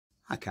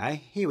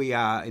Okay, here we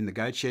are in the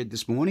goat shed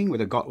this morning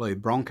with a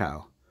Gottlieb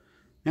Bronco.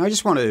 Now I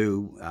just want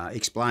to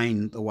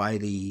explain the way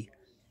the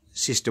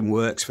system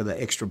works for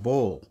the extra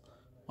ball.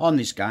 On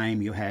this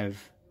game you have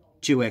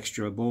 2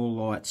 extra ball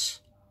lights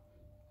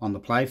on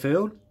the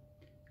playfield,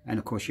 and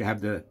of course you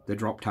have the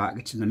drop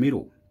targets in the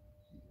middle.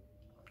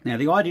 Now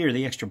the idea of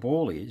the extra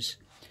ball is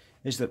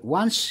that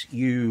once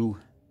you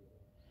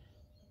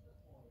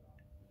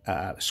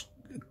commence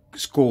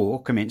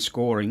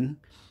scoring,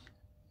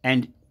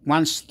 and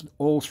once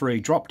all 3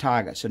 drop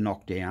targets are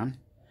knocked down,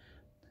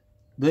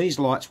 these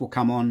lights will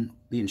come on,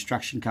 the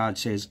instruction card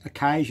says,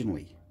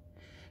 occasionally.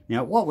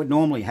 Now what would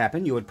normally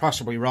happen, you would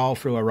possibly roll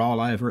through a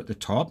rollover at the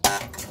top,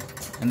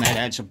 and that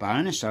adds a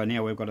bonus, so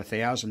now we've got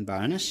 1,000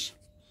 bonus.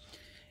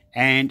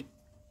 And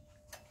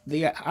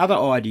the other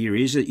idea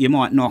is that you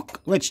might knock,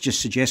 let's just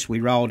suggest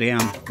we roll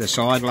down the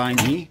side lane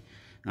here.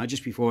 Now,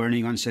 just before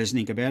anyone says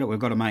anything about it, we've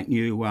got to make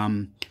new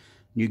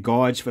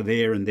guides for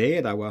there and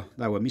there.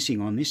 They were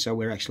missing on this, so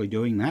we're actually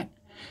doing that.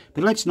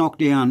 But let's knock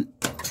down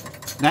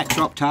that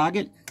drop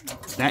target,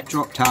 and that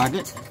drop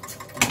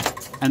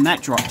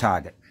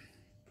target.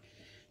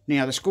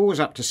 Now the score's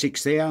up to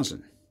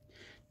 6,000.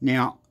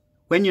 Now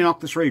when you knock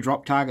the 3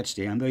 drop targets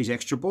down, these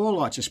extra ball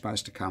lights are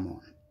supposed to come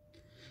on.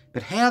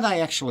 But how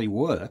they actually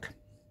work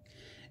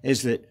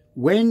is that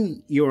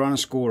when you're on a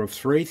score of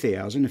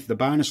 3,000, if the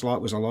bonus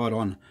light was a light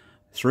on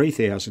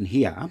 3,000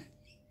 here,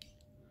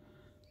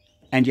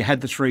 and you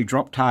had the 3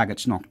 drop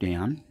targets knocked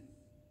down,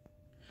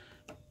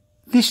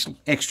 this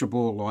extra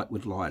ball light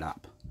would light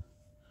up.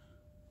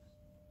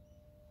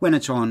 When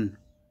it's on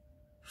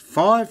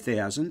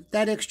 5,000,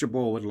 that extra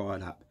ball would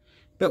light up.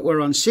 But we're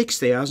on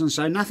 6,000,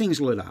 so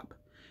nothing's lit up.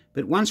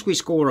 But once we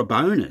score a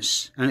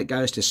bonus and it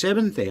goes to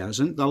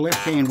 7,000, the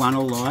left-hand one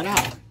will light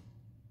up,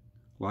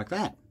 like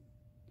that.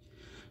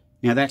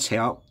 Now that's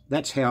how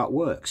it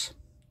works.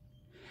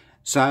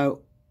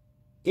 So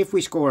if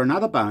we score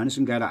another bonus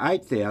and go to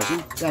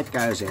 8,000, that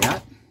goes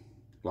out,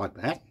 like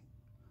that.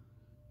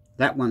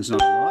 That one's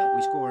not a light.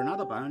 We score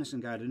another bonus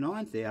and go to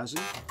 9,000.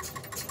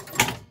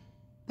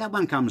 That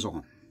one comes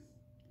on.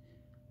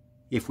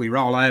 If we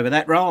roll over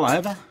that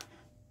rollover,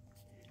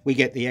 we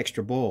get the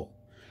extra ball.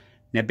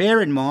 Now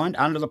bear in mind,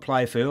 under the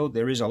playfield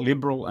there is a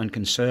liberal and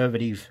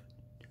conservative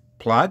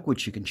plug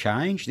which you can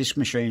change. This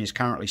machine is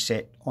currently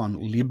set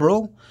on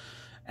liberal,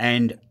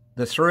 and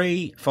the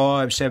 3,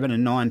 5, 7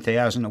 and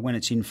 9,000 are when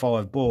it's in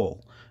 5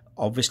 ball.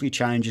 Obviously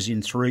changes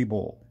in 3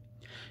 ball.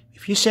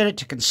 If you set it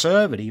to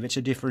conservative, it's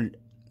a different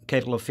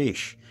kettle of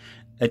fish.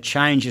 It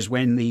changes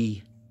when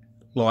the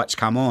lights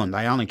come on.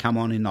 They only come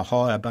on in the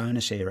higher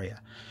bonus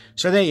area.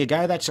 So there you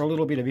go. That's a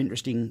little bit of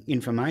interesting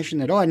information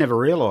that I never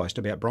realised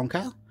about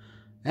Bronco,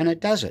 and it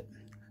does it.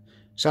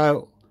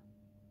 So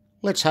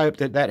let's hope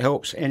that that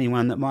helps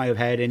anyone that may have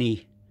had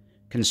any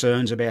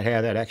concerns about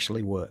how that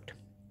actually worked.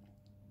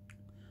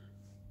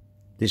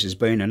 This has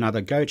been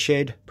another Goat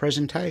Shed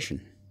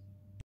presentation.